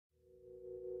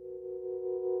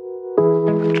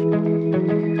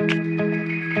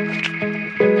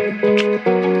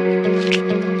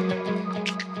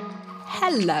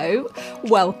Hello,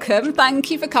 welcome. Thank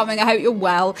you for coming. I hope you're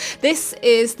well. This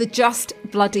is the Just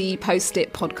Bloody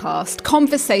Post-it podcast,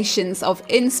 conversations of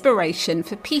inspiration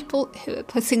for people who are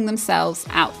putting themselves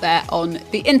out there on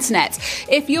the internet.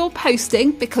 If you're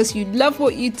posting because you love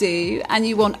what you do and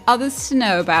you want others to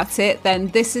know about it, then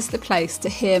this is the place to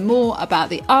hear more about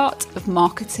the art of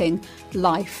marketing,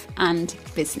 life and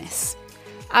business.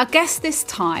 Our guest this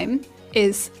time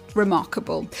is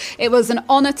remarkable. It was an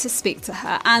honour to speak to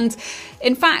her, and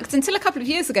in fact, until a couple of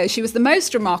years ago, she was the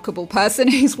most remarkable person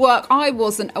whose work I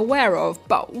wasn't aware of.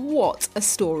 But what a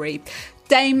story.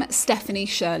 Dame Stephanie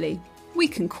Shirley. We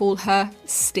can call her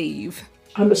Steve.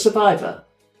 I'm a survivor.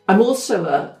 I'm also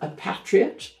a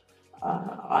patriot.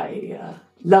 I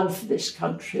love this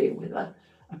country with a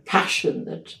passion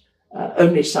that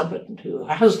only someone who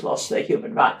has lost their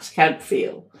human rights can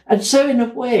feel. And so in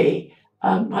a way,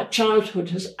 my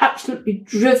childhood has absolutely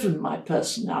driven my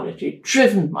personality,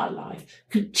 driven my life,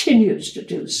 continues to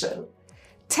do so.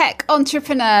 Tech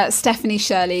entrepreneur Stephanie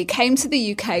Shirley came to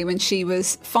the UK when she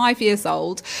was 5 years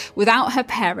old without her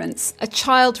parents, a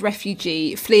child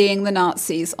refugee fleeing the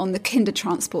Nazis on the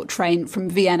Kindertransport train from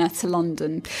Vienna to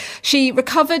London. She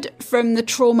recovered from the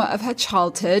trauma of her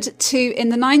childhood to, in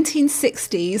the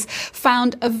 1960s,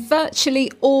 found a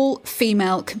virtually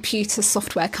all-female computer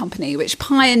software company which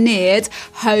pioneered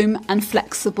home and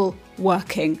flexible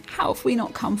working. How have we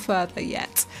not come further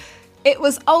yet? It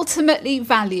was ultimately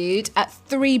valued at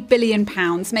 £3 billion,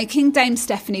 making Dame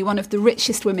Stephanie one of the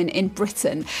richest women in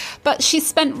Britain. But she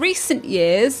spent recent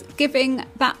years giving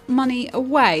that money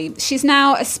away. She's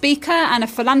now a speaker and a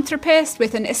philanthropist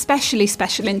with an especially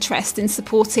special interest in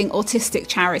supporting autistic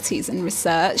charities and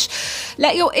research.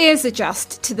 Let your ears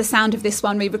adjust to the sound of this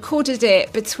one. We recorded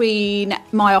it between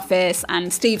my office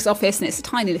and Steve's office, and it's a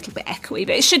tiny little bit echoey,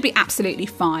 but it should be absolutely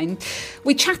fine.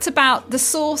 We chat about the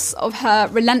source of her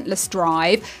relentless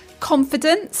drive,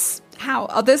 confidence, how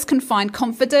others can find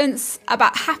confidence,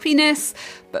 about happiness.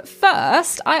 But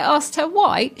first, I asked her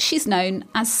why she's known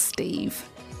as Steve.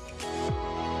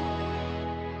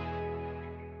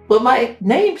 Well, my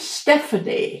name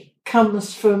Stephanie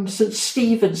comes from St.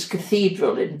 Stephen's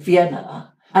Cathedral in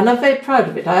Vienna, and I'm very proud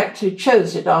of it. I actually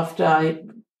chose it after I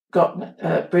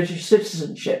got British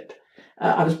citizenship.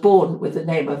 I was born with the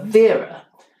name of Vera.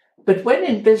 But when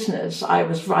in business, I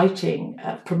was writing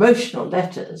promotional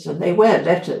letters, and they were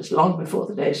letters long before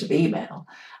the days of email,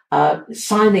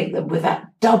 signing them with that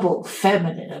double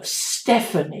feminine of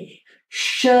Stephanie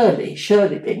Shirley,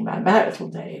 Shirley being my marital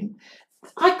name.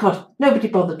 Nobody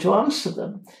bothered to answer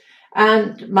them.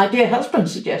 And my dear husband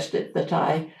suggested that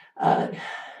I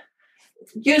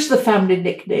use the family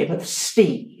nickname of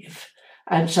Steve.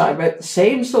 And so I wrote the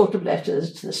same sort of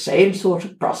letters to the same sort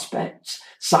of prospects,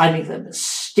 signing them as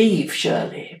Steve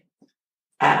Shirley.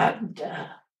 And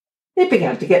they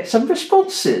began to get some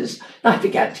responses. I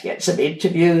began to get some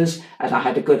interviews, and I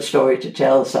had a good story to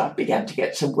tell, so I began to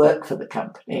get some work for the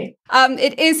company.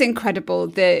 It is incredible,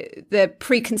 the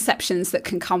preconceptions that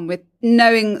can come with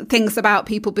knowing things about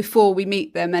people before we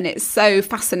meet them. And it's so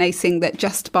fascinating that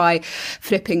just by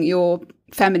flipping your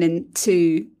feminine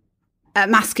to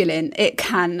masculine, it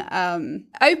can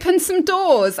open some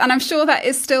doors, and I'm sure that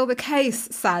is still the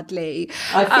case, sadly.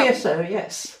 I fear so,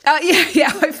 yes.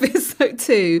 Yeah, I fear so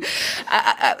too.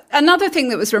 Another thing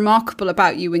that was remarkable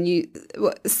about you when you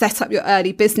set up your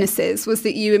early businesses was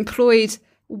that you employed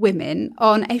women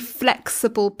on a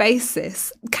flexible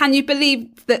basis. Can you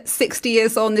believe that 60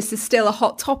 years on, this is still a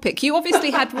hot topic? You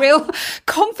obviously had real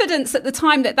confidence at the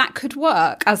time that that could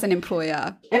work as an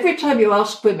employer. Every time you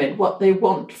ask women what they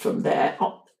want from their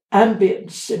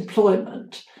ambience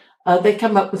employment, they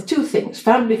come up with two things: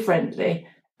 family friendly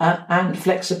and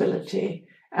flexibility.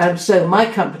 And so my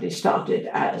company started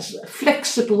as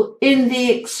flexible in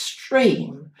the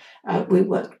extreme. We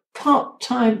worked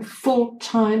part-time,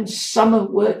 full-time, summer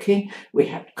working. We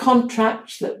had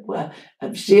contracts that were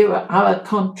 0-hour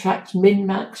contracts,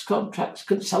 min-max contracts,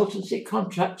 consultancy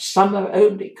contracts,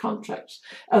 summer-only contracts.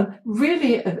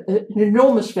 Really an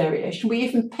enormous variation. We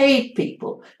even paid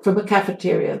people from a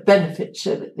cafeteria benefits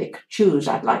so that they could choose.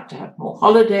 I'd like to have more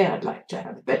holiday. I'd like to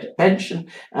have a better pension.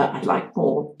 I'd like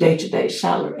more day-to-day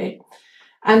salary.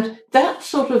 And that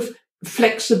sort of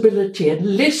flexibility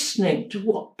and listening to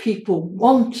what people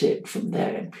wanted from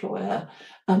their employer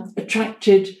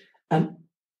attracted a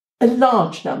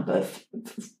large number of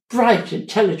bright,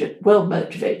 intelligent,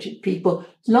 well-motivated people,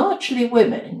 largely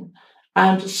women.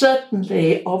 And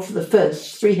certainly of the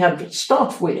first 300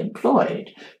 staff we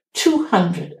employed,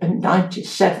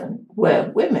 297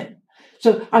 were women.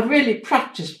 So I really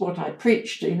practiced what I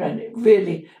preached, and it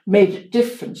really made a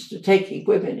difference to taking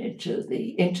women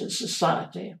into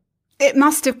society. It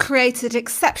must have created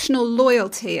exceptional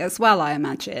loyalty as well, I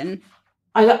imagine.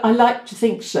 I like to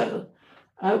think so.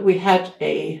 We had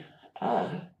a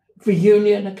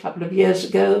reunion a couple of years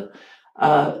ago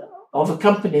of a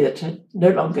company that no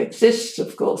longer exists,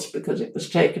 of course, because it was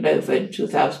taken over in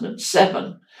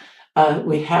 2007.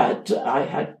 I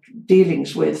had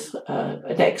dealings with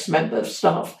an ex-member of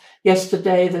staff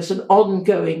yesterday. There's an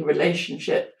ongoing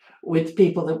relationship with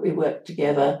people that we worked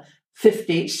together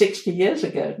 50, 60 years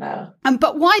ago now.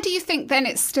 But why do you think then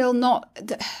it's still not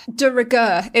de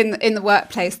rigueur in the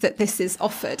workplace that this is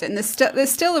offered? And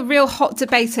there's still a real hot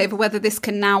debate over whether this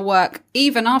can now work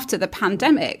even after the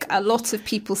pandemic. A lot of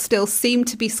people still seem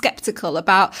to be sceptical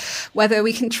about whether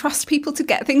we can trust people to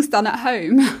get things done at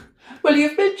home. Well,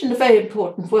 you've mentioned a very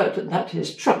important word, and that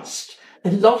is trust.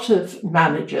 A lot of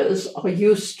managers are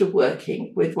used to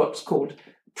working with what's called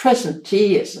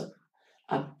presenteeism.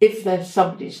 If there's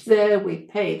somebody's there, we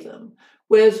pay them.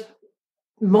 Whereas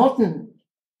modern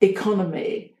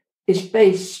economy is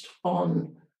based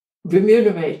on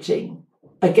remunerating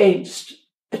against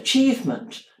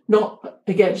achievement, not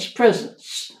against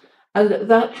presence. And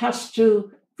that has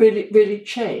to really, really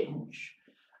change.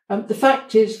 The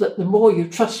fact is that the more you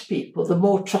trust people, the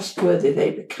more trustworthy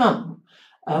they become.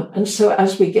 And so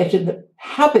as we get in the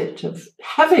habit of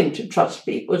having to trust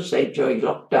people, say during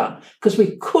lockdown, because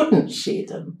we couldn't see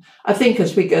them, I think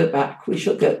as we go back, we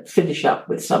shall finish up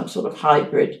with some sort of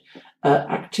hybrid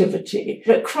activity.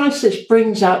 Crisis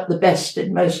brings out the best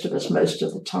in most of us most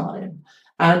of the time.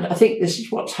 And I think this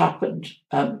is what's happened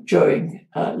during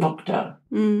lockdown.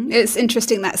 It's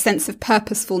interesting, that sense of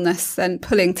purposefulness and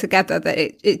pulling together that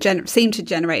it seemed to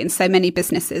generate in so many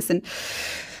businesses. And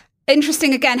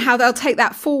interesting, again, how they'll take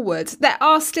that forward. There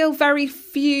are still very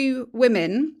few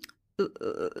women,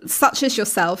 such as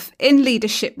yourself, in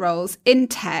leadership roles in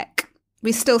tech.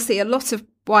 We still see a lot of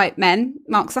white men,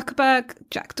 Mark Zuckerberg,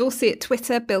 Jack Dorsey at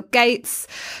Twitter, Bill Gates,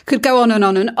 could go on and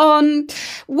on and on.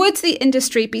 Would the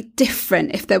industry be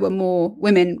different if there were more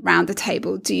women round the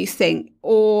table, do you think?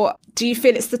 Or do you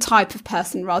feel it's the type of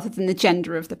person rather than the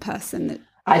gender of the person?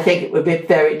 I think it would be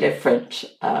very different.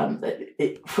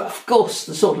 Of course,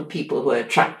 the sort of people who are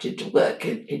attracted to work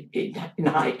in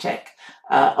high tech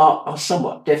are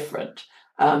somewhat different.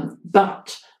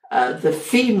 But the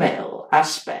female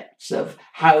aspects of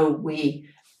how we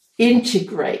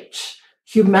integrate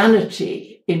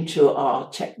humanity into our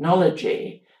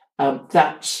technology,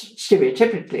 that's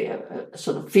stereotypically a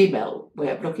sort of female way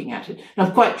of looking at it. And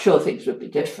I'm quite sure things would be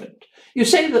different. You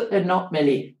say that there are not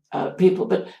many people,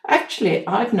 but actually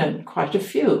I've known quite a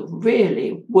few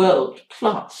really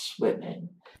world-class women.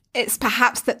 It's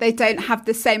perhaps that they don't have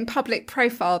the same public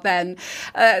profile then,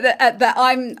 that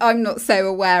I'm not so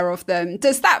aware of them.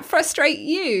 Does that frustrate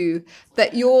you,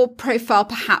 that your profile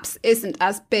perhaps isn't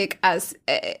as big as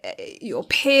your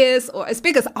peers, or as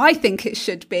big as I think it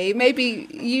should be? Maybe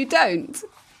you don't.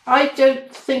 I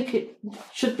don't think it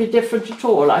should be different at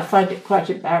all. I find it quite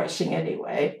embarrassing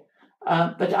anyway.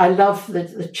 But I love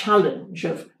the challenge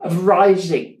of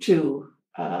rising to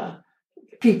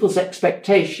people's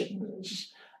expectations.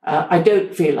 I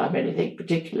don't feel I'm anything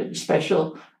particularly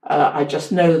special. I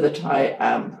just know that I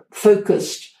am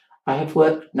focused. I have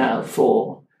worked now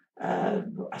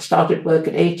I started work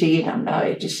at 18, I'm now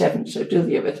 87, so do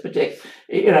the arithmetic,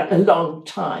 a long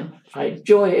time. I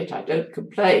enjoy it, I don't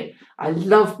complain. I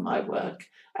love my work,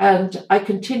 and I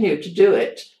continue to do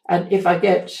it. And if I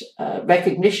get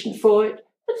recognition for it,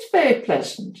 it's very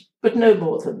pleasant, but no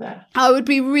more than that. I would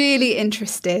be really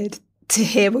interested to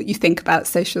hear what you think about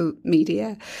social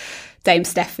media, Dame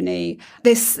Stephanie.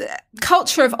 This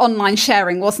culture of online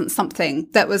sharing wasn't something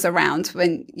that was around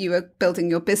when you were building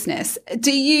your business.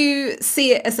 Do you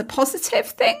see it as a positive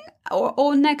thing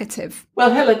or negative?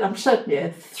 Well, Helen, I'm certainly a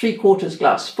 3/4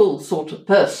 glass full sort of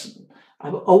person. I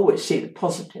will always see the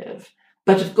positive.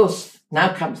 But of course,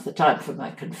 now comes the time for my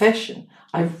confession.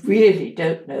 I really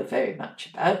don't know very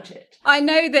much about it. I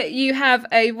know that you have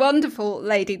a wonderful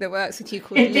lady that works with you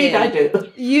called Indeed, Lynn. I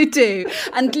do. You do.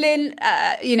 And Lynn,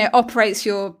 operates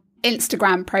your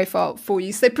Instagram profile for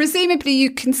you. So presumably you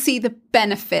can see the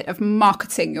benefit of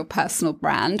marketing your personal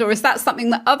brand, or is that something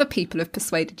that other people have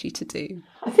persuaded you to do?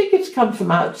 I think it's come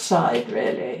from outside,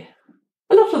 really.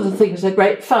 A lot of the things are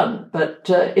great fun, but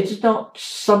it's not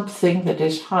something that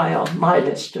is high on my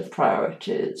list of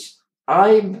priorities.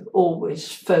 I'm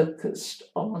always focused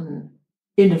on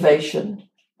innovation,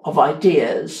 of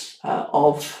ideas,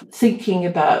 of thinking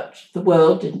about the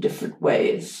world in different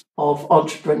ways, of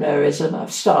entrepreneurism.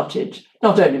 I've started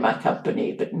not only my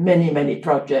company, but many, many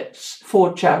projects,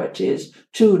 4 charities,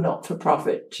 2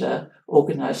 not-for-profit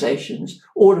organizations,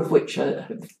 all of which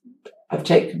I've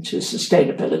taken to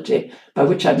sustainability, by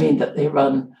which I mean that they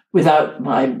run without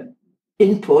my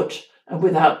input and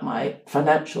without my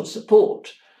financial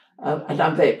support. And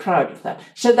I'm very proud of that.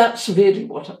 So that's really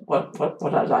what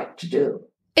I like to do.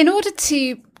 In order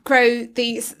to grow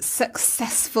these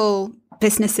successful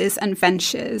businesses and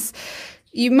ventures,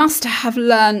 you must have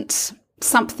learnt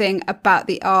something about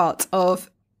the art of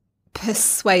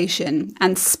persuasion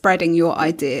and spreading your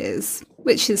ideas,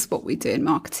 which is what we do in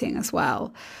marketing as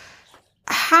well.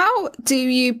 How do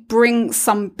you bring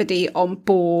somebody on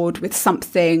board with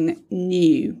something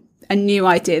new, a new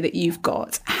idea that you've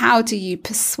got? How do you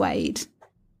persuade?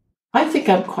 I think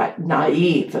I'm quite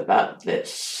naive about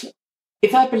this.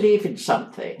 If I believe in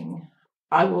something,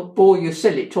 I will bore you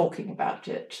silly talking about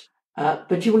it.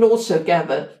 But you will also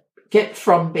get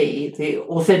from me the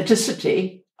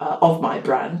authenticity of my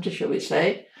brand, shall we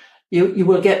say. You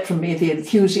will get from me the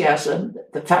enthusiasm,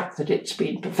 the fact that it's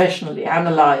been professionally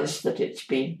analysed, that it's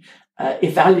been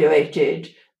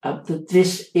evaluated, that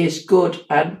this is good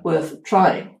and worth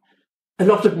trying. A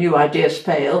lot of new ideas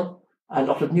fail, a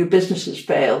lot of new businesses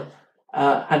fail,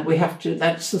 and we have to,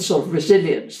 that's the sort of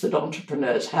resilience that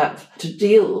entrepreneurs have to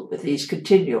deal with these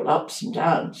continual ups and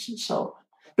downs and so on.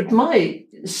 But my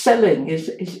selling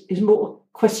is more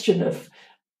a question of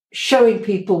showing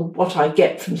people what I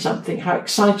get from something, how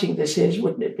exciting this is,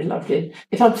 wouldn't it be lovely?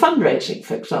 If I'm fundraising,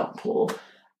 for example,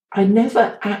 I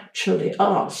never actually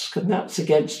ask, and that's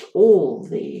against all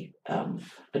the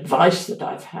advice that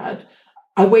I've had.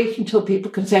 I wait until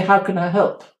people can say, how can I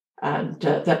help? And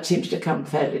that seems to come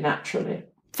fairly naturally.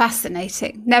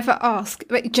 Fascinating. Never ask,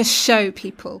 but just show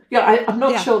people. Yeah, I'm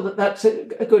not sure that that's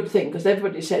a good thing, because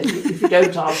everybody says if you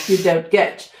don't ask, you don't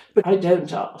get. But I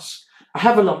don't ask. I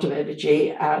have a lot of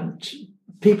energy, and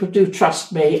people do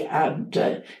trust me.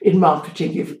 And in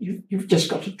marketing, you've just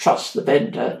got to trust the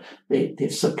vendor, the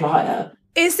supplier.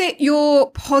 Is it your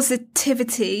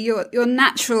positivity, your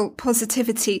natural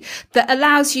positivity, that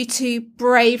allows you to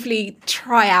bravely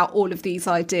try out all of these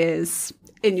ideas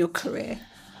in your career?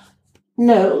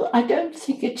 No, I don't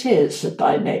think it is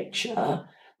by nature.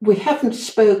 We haven't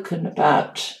spoken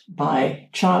about my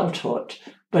childhood,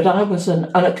 but I was an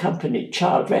unaccompanied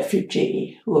child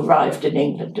refugee who arrived in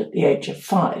England at the age of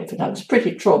 5, and I was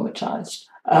pretty traumatized.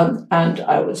 And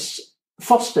I was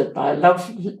fostered by a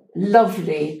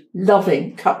lovely,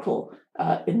 loving couple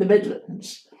in the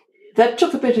Midlands. That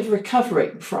took a bit of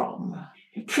recovering from.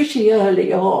 Pretty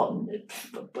early on,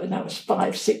 when I was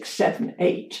 5, 6, 7,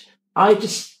 8, I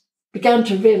just began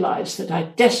to realize that I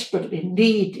desperately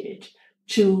needed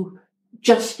to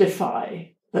justify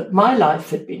that my life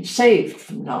had been saved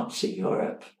from Nazi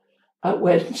Europe,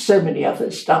 where so many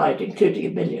others died, including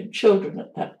 1 million children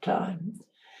at that time.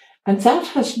 And that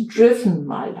has driven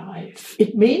my life.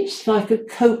 It means that I could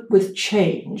cope with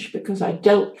change because I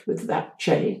dealt with that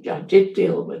change. I did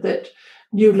deal with it.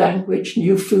 New language,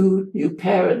 new food, new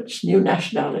parents, new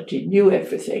nationality, new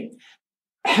everything.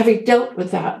 Having dealt with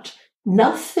that,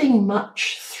 nothing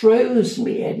much throws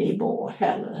me anymore,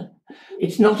 Helen.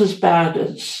 It's not as bad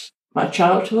as my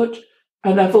childhood.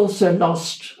 And I've also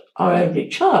lost our only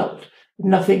child.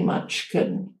 Nothing much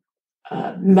can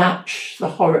match the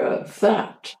horror of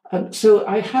that. So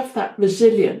I have that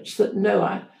resilience that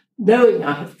knowing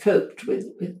I have coped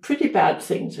with pretty bad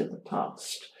things in the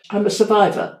past. I'm a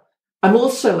survivor. I'm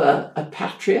also a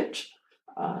patriot.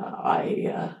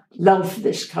 I love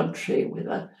this country with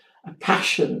a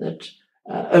passion that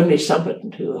only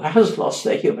someone who has lost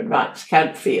their human rights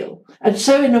can feel. And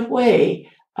so in a way,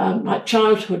 my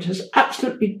childhood has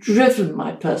absolutely driven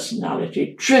my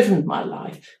personality, driven my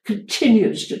life,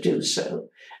 continues to do so.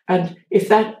 And if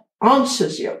that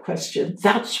answers your question,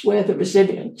 that's where the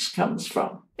resilience comes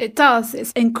from. It does.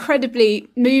 It's incredibly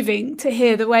moving to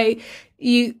hear the way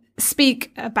you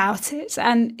speak about it,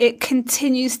 and it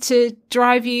continues to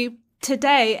drive you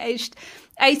today, aged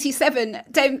 87.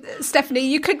 Dame Stephanie,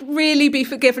 you could really be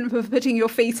forgiven for putting your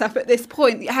feet up at this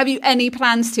point. Have you any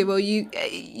plans to, or you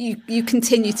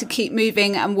continue to keep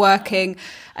moving and working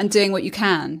and doing what you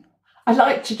can? I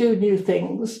like to do new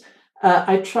things.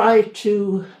 I try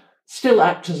to still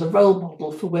act as a role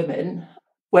model for women.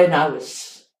 When I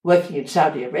was working in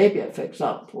Saudi Arabia, for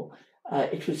example,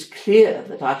 it was clear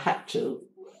that I had to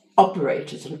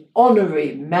operate as an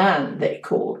honorary man, they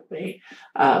called me.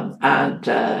 And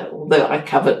although I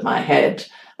covered my head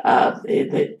in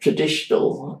the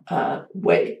traditional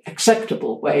way,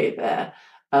 acceptable way there,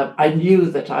 I knew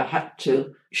that I had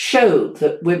to show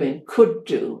that women could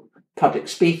do public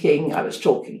speaking. I was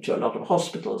talking to a lot of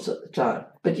hospitals at the time.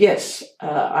 But yes,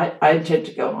 I intend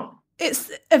to go on.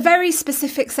 It's a very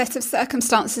specific set of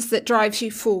circumstances that drives you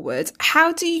forward.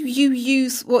 How do you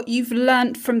use what you've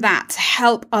learned from that to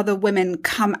help other women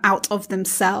come out of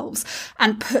themselves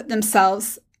and put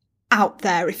themselves out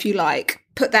there, if you like,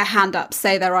 put their hand up,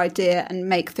 say their idea and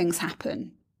make things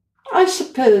happen? I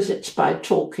suppose it's by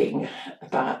talking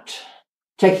about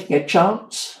taking a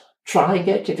chance, trying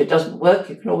it. If it doesn't work,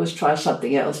 you can always try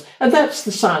something else. And that's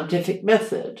the scientific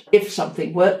method. If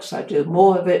something works, I do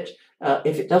more of it.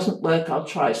 If it doesn't work, I'll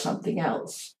try something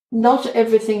else. Not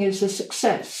everything is a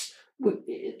success.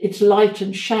 It's light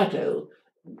and shadow.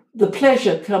 The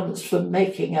pleasure comes from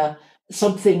making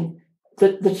something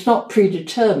that's not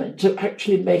predetermined, to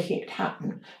actually making it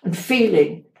happen and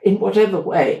feeling in whatever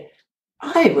way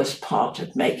I was part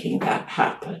of making that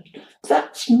happen.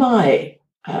 That's my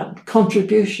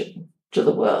contribution to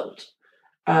the world.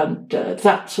 And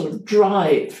that sort of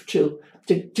drive to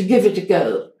give it a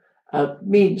go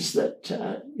means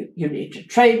that you need to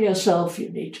train yourself, you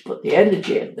need to put the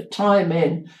energy and the time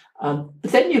in,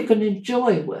 but then you can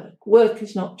enjoy work. Work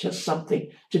is not just something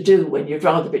to do when you'd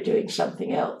rather be doing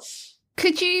something else.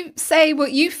 Could you say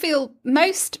what you feel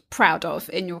most proud of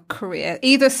in your career,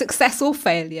 either success or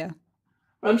failure?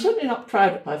 I'm certainly not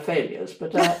proud of my failures,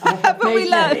 but I have but made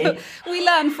many. We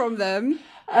learn from them.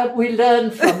 We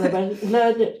learn from them and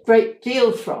learn a great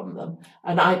deal from them.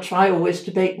 And I try always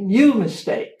to make new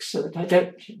mistakes so that I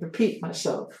don't repeat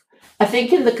myself. I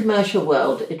think in the commercial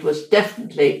world, it was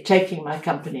definitely taking my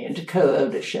company into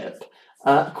co-ownership.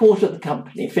 A quarter of the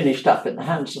company finished up in the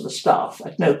hands of the staff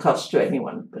at no cost to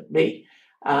anyone but me.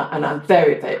 And I'm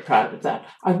very, very proud of that.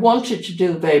 I wanted to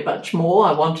do very much more.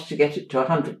 I wanted to get it to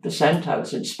 100%. I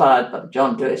was inspired by the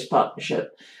John Lewis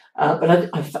partnership. But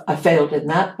I failed in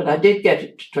that, but I did get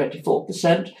it to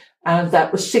 24%, and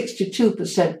that was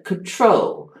 62%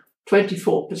 control,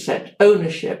 24%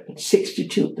 ownership, and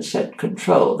 62%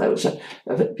 control. There was a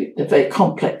very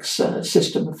complex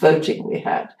system of voting we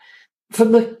had.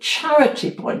 From the charity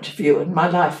point of view, and my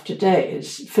life today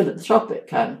is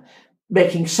philanthropic. I'm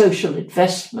making social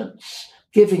investments,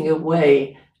 giving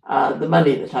away the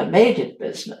money that I made in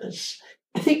business.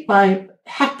 I think my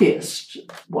happiest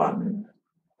one,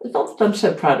 not that I'm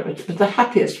so proud of it, but the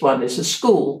happiest one is a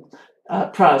school,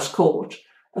 Prior's Court,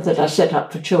 that I set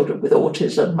up for children with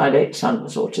autism. My late son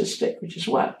was autistic, which is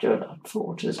why I do a lot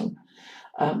for autism.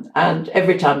 And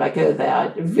every time I go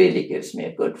there, it really gives me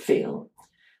a good feel.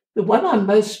 The one I'm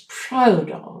most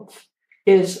proud of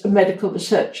is a medical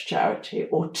research charity,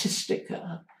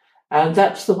 Autistica. And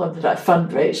that's the one that I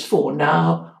fundraise for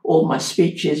now. All my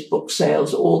speeches, book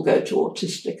sales, all go to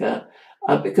Autistica.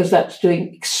 Because that's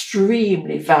doing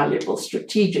extremely valuable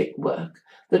strategic work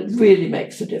that really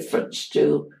makes a difference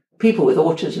to people with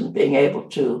autism being able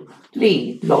to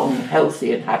lead long,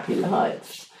 healthy and happy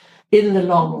lives. In the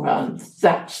long run,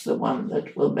 that's the one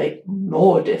that will make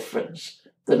more difference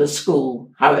than a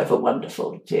school, however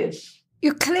wonderful it is.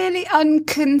 You're clearly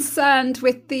unconcerned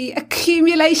with the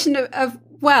accumulation of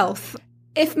wealth.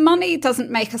 If money doesn't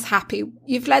make us happy,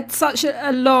 you've led such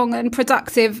a long and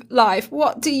productive life.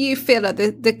 What do you feel are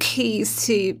the keys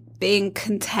to being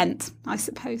content, I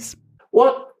suppose?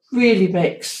 What really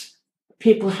makes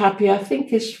people happy, I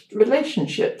think, is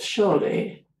relationships,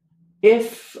 surely.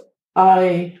 If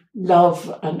I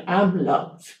love and am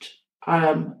loved, I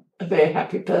am a very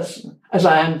happy person, as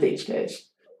I am these days.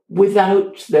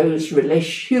 Without those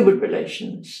human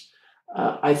relations,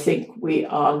 I think we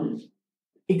are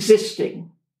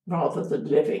existing rather than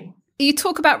living. You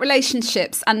talk about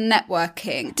relationships and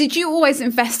networking. Did you always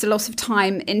invest a lot of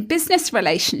time in business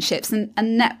relationships and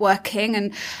networking?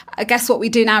 And I guess what we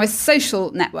do now is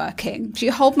social networking. Do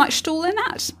you hold much stall in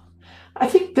that? I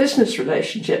think business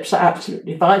relationships are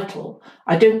absolutely vital.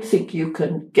 I don't think you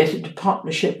can get into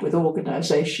partnership with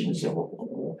organizations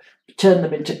or turn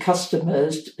them into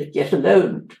customers, yet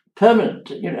alone permanent,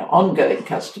 ongoing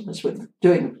customers with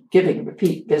giving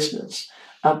repeat business.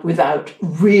 Without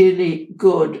really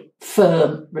good,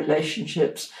 firm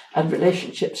relationships. And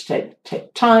relationships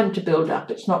take time to build up.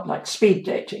 It's not like speed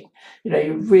dating.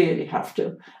 You really have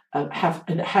to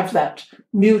have that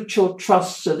mutual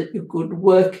trust so that you could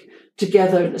work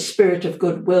together in a spirit of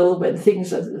goodwill. When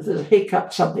there's a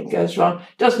hiccup, something goes wrong,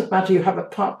 it doesn't matter, you have a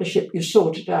partnership, you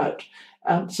sort it out.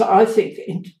 So I think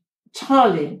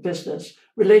entirely in business,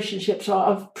 relationships are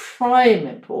of prime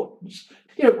importance.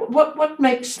 What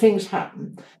makes things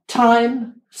happen?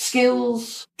 Time,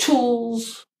 skills,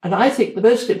 tools, and I think the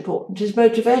most important is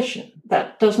motivation.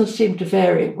 That doesn't seem to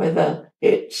vary whether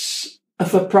it's a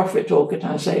for-profit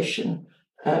organisation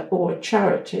or a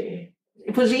charity.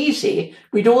 If it was easy,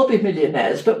 we'd all be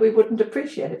millionaires, but we wouldn't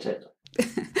appreciate it.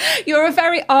 You're a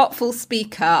very artful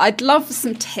speaker. I'd love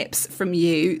some tips from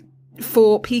you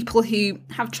for people who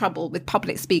have trouble with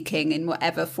public speaking in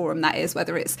whatever forum that is,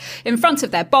 whether it's in front of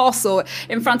their boss or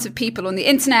in front of people on the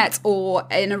internet or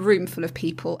in a room full of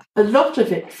people. A lot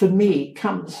of it for me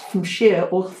comes from sheer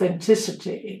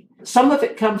authenticity. Some of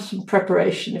it comes from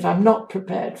preparation. If I'm not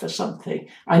prepared for something,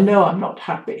 I know I'm not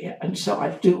happy, and so I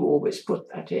do always put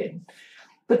that in.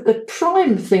 But the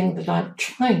prime thing that I'm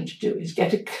trying to do is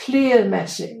get a clear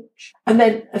message and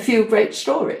then a few great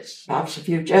stories, perhaps a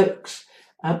few jokes.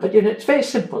 But, it's very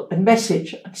simple, a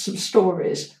message and some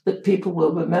stories that people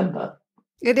will remember.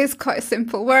 It is quite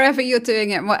simple, wherever you're doing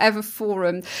it, in whatever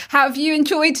forum. How have you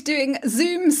enjoyed doing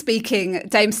Zoom speaking,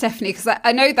 Dame Stephanie? Because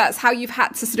I know that's how you've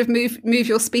had to sort of move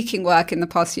your speaking work in the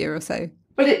past year or so.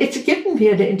 But it's given me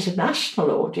an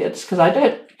international audience because I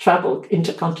don't travel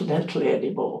intercontinentally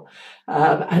anymore.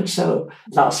 And so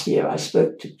last year I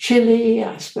spoke to Chile,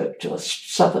 I spoke to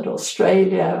Southern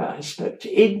Australia, I spoke to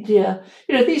India.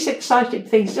 These exciting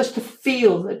things, just to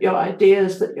feel that your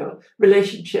ideas, that your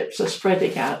relationships are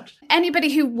spreading out.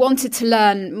 Anybody who wanted to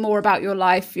learn more about your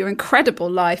life, your incredible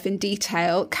life in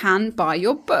detail, can buy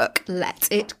your book,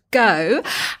 Let It Go.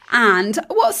 And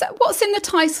what's in the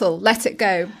title, Let It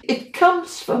Go? It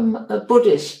comes from a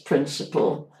Buddhist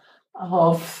principle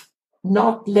of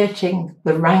not letting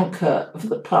the rancor of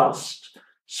the past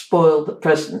spoil the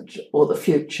present or the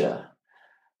future.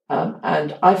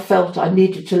 And I felt I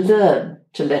needed to learn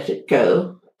to let it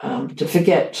go, to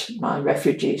forget my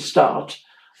refugee start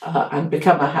and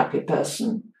become a happy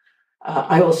person.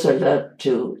 I also learned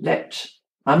to let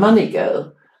my money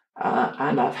go,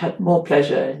 and I've had more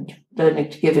pleasure in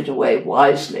learning to give it away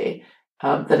wisely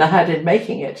than I had in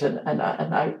making it, and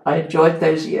I enjoyed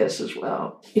those years as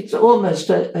well. It's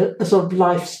almost a sort of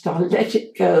lifestyle. Let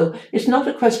it go. It's not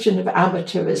a question of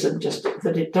amateurism, just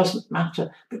that it doesn't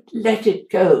matter, but let it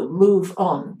go, move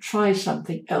on, try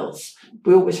something else.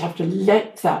 We always have to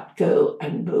let that go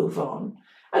and move on.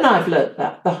 And I've learnt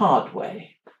that the hard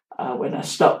way. When I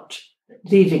stopped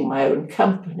leading my own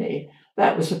company,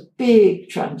 that was a big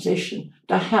transition.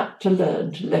 I had to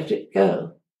learn to let it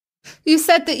go. You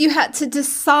said that you had to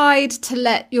decide to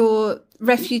let your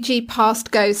refugee past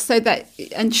go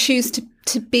and choose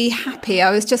to be happy.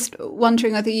 I was just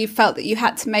wondering whether you felt that you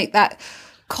had to make that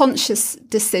conscious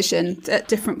decision at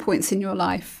different points in your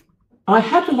life. I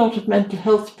had a lot of mental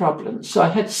health problems. So I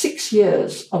had 6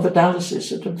 years of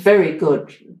analysis at a very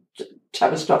good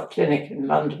Tavistock clinic in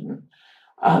London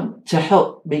to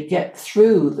help me get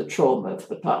through the trauma of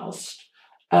the past.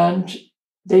 And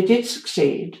they did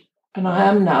succeed. And I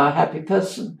am now a happy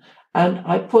person. And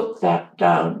I put that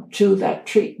down to that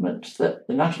treatment that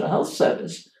the National Health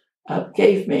Service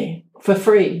gave me for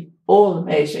free, all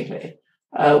amazingly,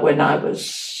 when I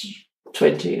was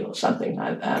 20 or something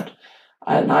like that.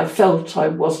 And I felt I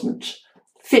wasn't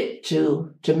fit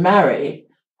to marry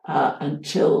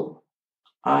until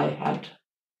I had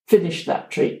finished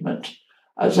that treatment.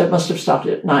 So I must have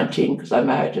started at 19 because I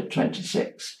married at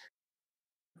 26.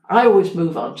 I always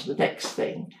move on to the next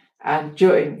thing. And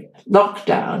during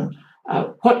lockdown,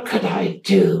 what could I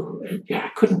do? I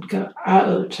couldn't go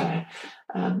out.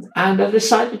 And I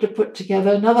decided to put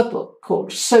together another book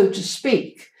called So to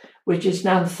Speak, which is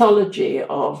an anthology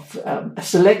of a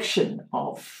selection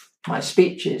of my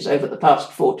speeches over the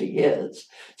past 40 years.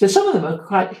 So some of them are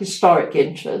quite historic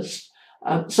interest.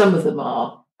 Some of them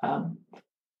are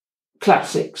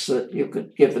classics that you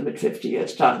could give them in 50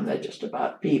 years' time. They're just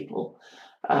about people.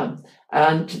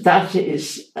 And that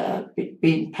is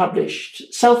being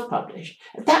published, self-published.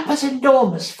 That was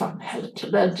enormous fun, Helen, to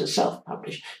learn to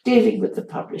self-publish, dealing with the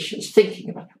publishers,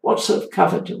 thinking about what sort of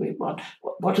cover do we want,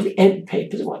 what are the end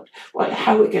papers,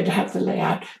 how are we going to have the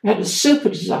layout. We had a super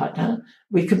designer.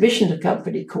 We commissioned a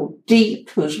company called Deep,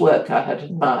 whose work I had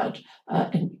admired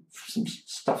in some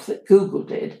stuff that Google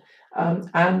did.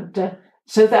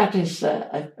 So that is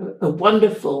a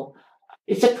wonderful.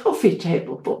 It's a coffee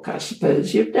table book, I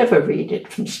suppose. You'd never read it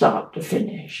from start to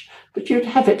finish, but you'd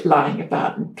have it lying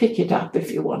about and pick it up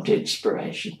if you want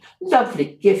inspiration. Lovely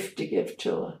gift to give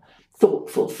to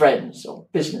thoughtful friends or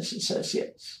business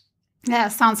associates. Yeah,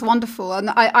 sounds wonderful, and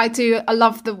I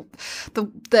love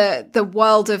the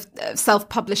world of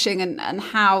self-publishing and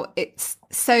how it's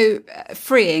so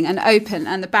freeing and open,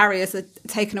 and the barriers are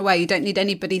taken away. You don't need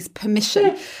anybody's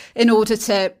permission in order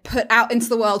to put out into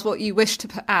the world what you wish to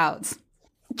put out.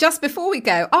 Just before we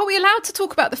go, are we allowed to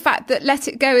talk about the fact that Let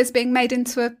It Go is being made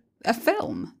into a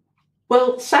film?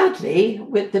 Well, sadly,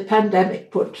 with the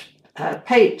pandemic put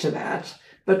paid to that,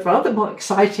 but rather more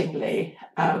excitingly,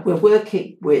 we're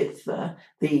working with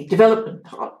the Development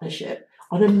Partnership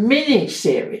on a mini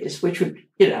series, which would,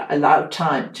 allow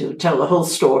time to tell the whole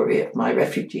story of my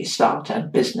refugee start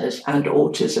and business and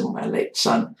autism, my late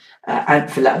son, and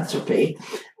philanthropy.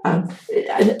 And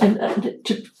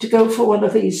to go for one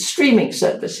of these streaming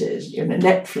services,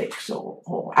 Netflix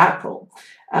or Apple.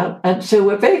 And so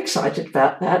we're very excited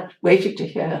about that, waiting to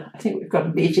hear. I think we've got a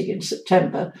meeting in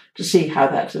September to see how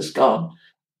that has gone.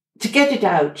 To get it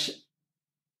out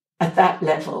at that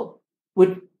level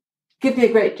would give me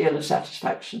a great deal of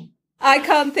satisfaction. I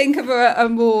can't think of a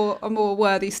more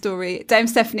worthy story. Dame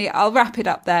Stephanie, I'll wrap it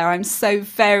up there. I'm so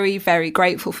very, very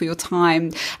grateful for your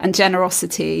time and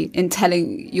generosity in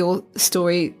telling your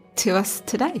story to us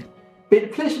today. Been a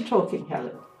pleasure talking,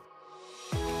 Helen.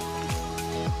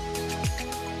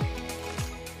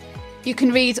 You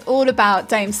can read all about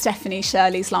Dame Stephanie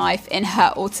Shirley's life in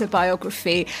her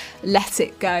autobiography, Let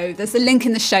It Go. There's a link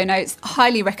in the show notes,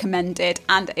 highly recommended,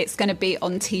 and it's going to be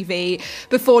on TV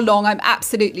before long. I'm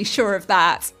absolutely sure of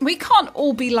that. We can't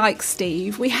all be like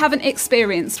Steve. We haven't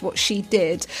experienced what she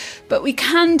did, but we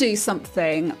can do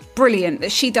something brilliant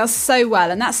that she does so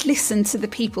well, and that's listen to the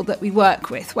people that we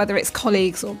work with, whether it's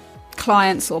colleagues or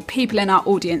clients or people in our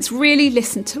audience. Really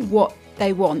listen to what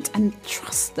they want and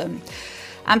trust them.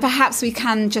 And perhaps we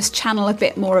can just channel a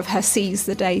bit more of her seize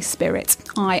the day spirit.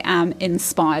 I am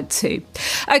inspired too.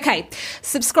 Okay,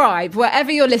 subscribe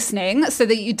wherever you're listening so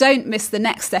that you don't miss the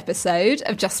next episode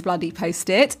of Just Bloody Post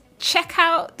It. Check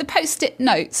out the Post-it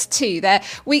notes too. They're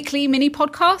weekly mini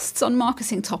podcasts on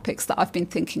marketing topics that I've been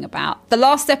thinking about. The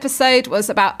last episode was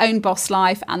about Own Boss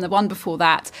Life, and the one before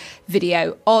that,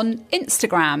 video on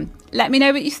Instagram. Let me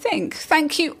know what you think.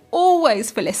 Thank you always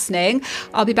for listening.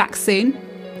 I'll be back soon.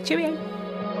 Cheerio.